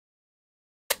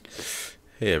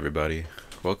Hey everybody,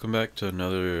 welcome back to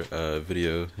another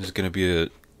video. This is going to be a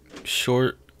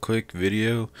short, quick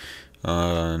video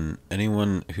on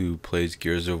anyone who plays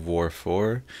Gears of War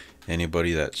 4,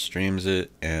 anybody that streams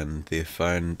it and they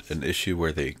find an issue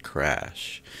where they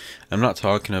crash. I'm not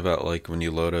talking about like when you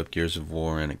load up Gears of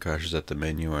War and it crashes at the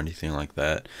menu or anything like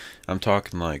that. I'm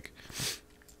talking like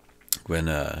when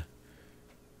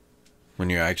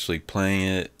you're actually playing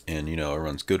it and it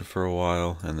runs good for a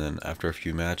while and then after a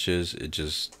few matches it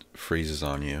just freezes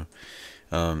on you.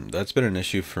 That's been an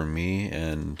issue for me,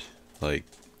 and like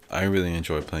I really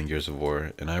enjoy playing Gears of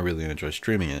War and I really enjoy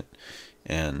streaming it,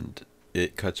 and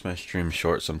it cuts my stream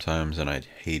short sometimes and I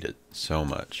hate it so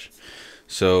much.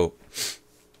 So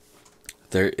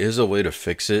there is a way to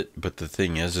fix it, but the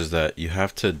thing is that you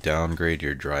have to downgrade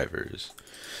your drivers.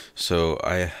 So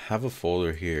I have a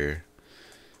folder here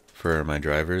for my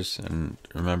drivers, and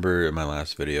remember in my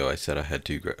last video I said I had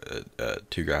two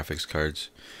graphics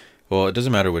cards. Well, it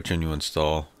doesn't matter which one you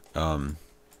install. I'll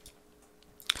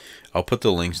put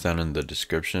the links down in the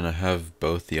description. I have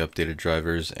both the updated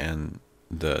drivers and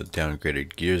the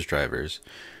downgraded Gears drivers.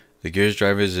 The Gears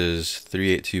drivers is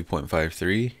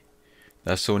 382.53.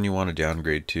 That's the one you want to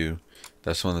downgrade to.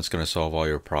 That's the one that's going to solve all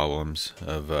your problems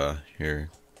of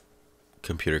your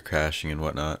computer crashing and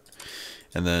whatnot.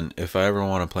 And then if I ever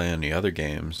want to play any other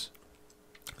games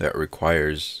that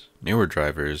requires newer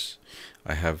drivers,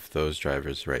 I have those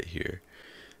drivers right here.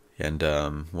 And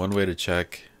one way to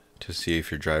check to see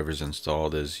if your driver's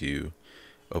installed is you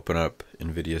open up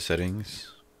Nvidia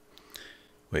settings,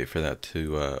 wait for that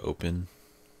to open,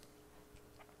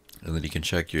 and then you can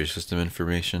check your system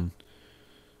information.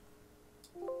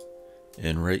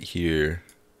 And right here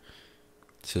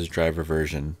it says driver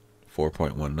version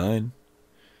 4.19.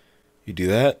 You do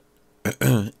that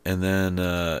and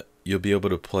then you'll be able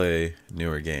to play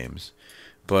newer games.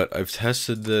 But I've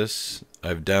tested this.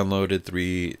 I've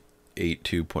downloaded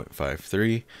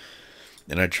 382.53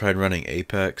 and I tried running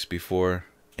Apex before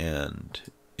and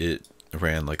it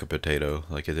ran like a potato,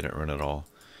 like it didn't run at all.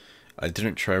 I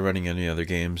didn't try running any other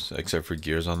games except for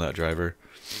Gears on that driver,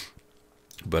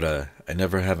 but I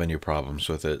never have any problems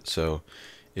with it. So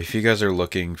if you guys are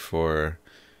looking for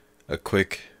a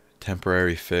quick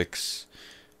temporary fix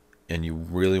and you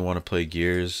really want to play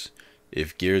Gears,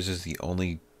 if Gears is the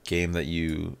only game that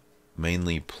you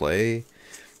mainly play,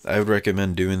 I would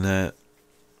recommend doing that.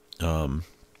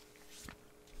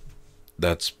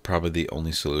 That's probably the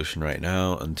only solution right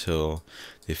now until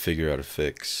they figure out a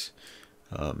fix.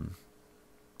 And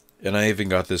I even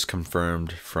got this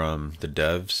confirmed from the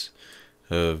devs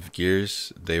of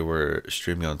Gears. They were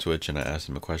streaming on Twitch and I asked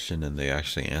them a question and they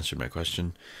actually answered my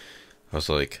question. I was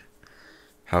like,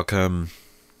 how come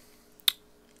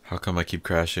I keep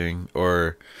crashing?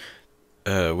 Or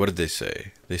what did they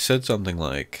say? They said something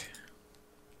like,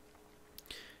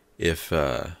 if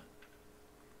you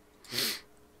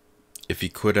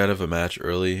quit out of a match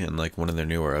early in like one of their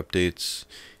newer updates,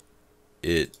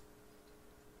 they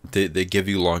give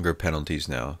you longer penalties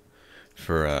now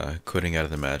for quitting out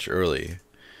of the match early.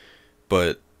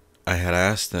 But I had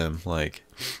asked them, like,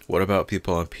 what about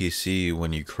people on PC?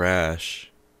 When you crash,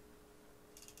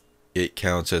 it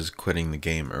counts as quitting the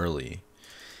game early.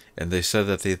 And they said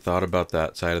that they thought about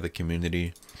that side of the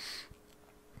community,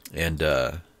 and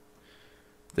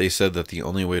they said that the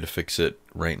only way to fix it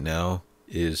right now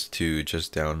is to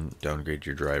just downgrade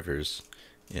your drivers,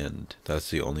 and that's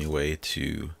the only way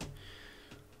to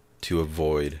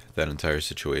avoid that entire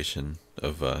situation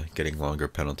of getting longer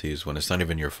penalties when it's not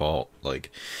even your fault. Like,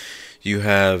 you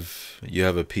have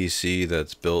a PC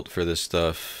that's built for this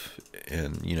stuff,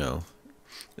 and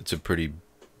it's a pretty,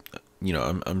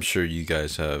 I'm sure you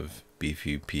guys have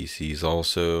beefy PCs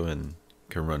also and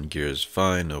can run Gears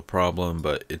fine, no problem,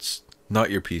 but it's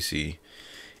not your PC,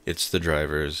 it's the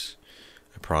drivers.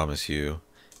 I promise you.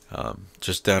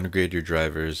 Just downgrade your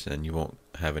drivers and you won't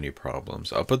have any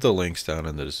problems. I'll put the links down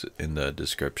in the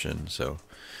description. So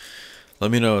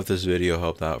let me know if this video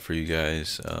helped out for you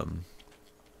guys.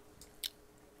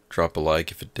 Drop a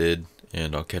like if it did,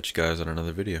 and I'll catch you guys on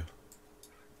another video.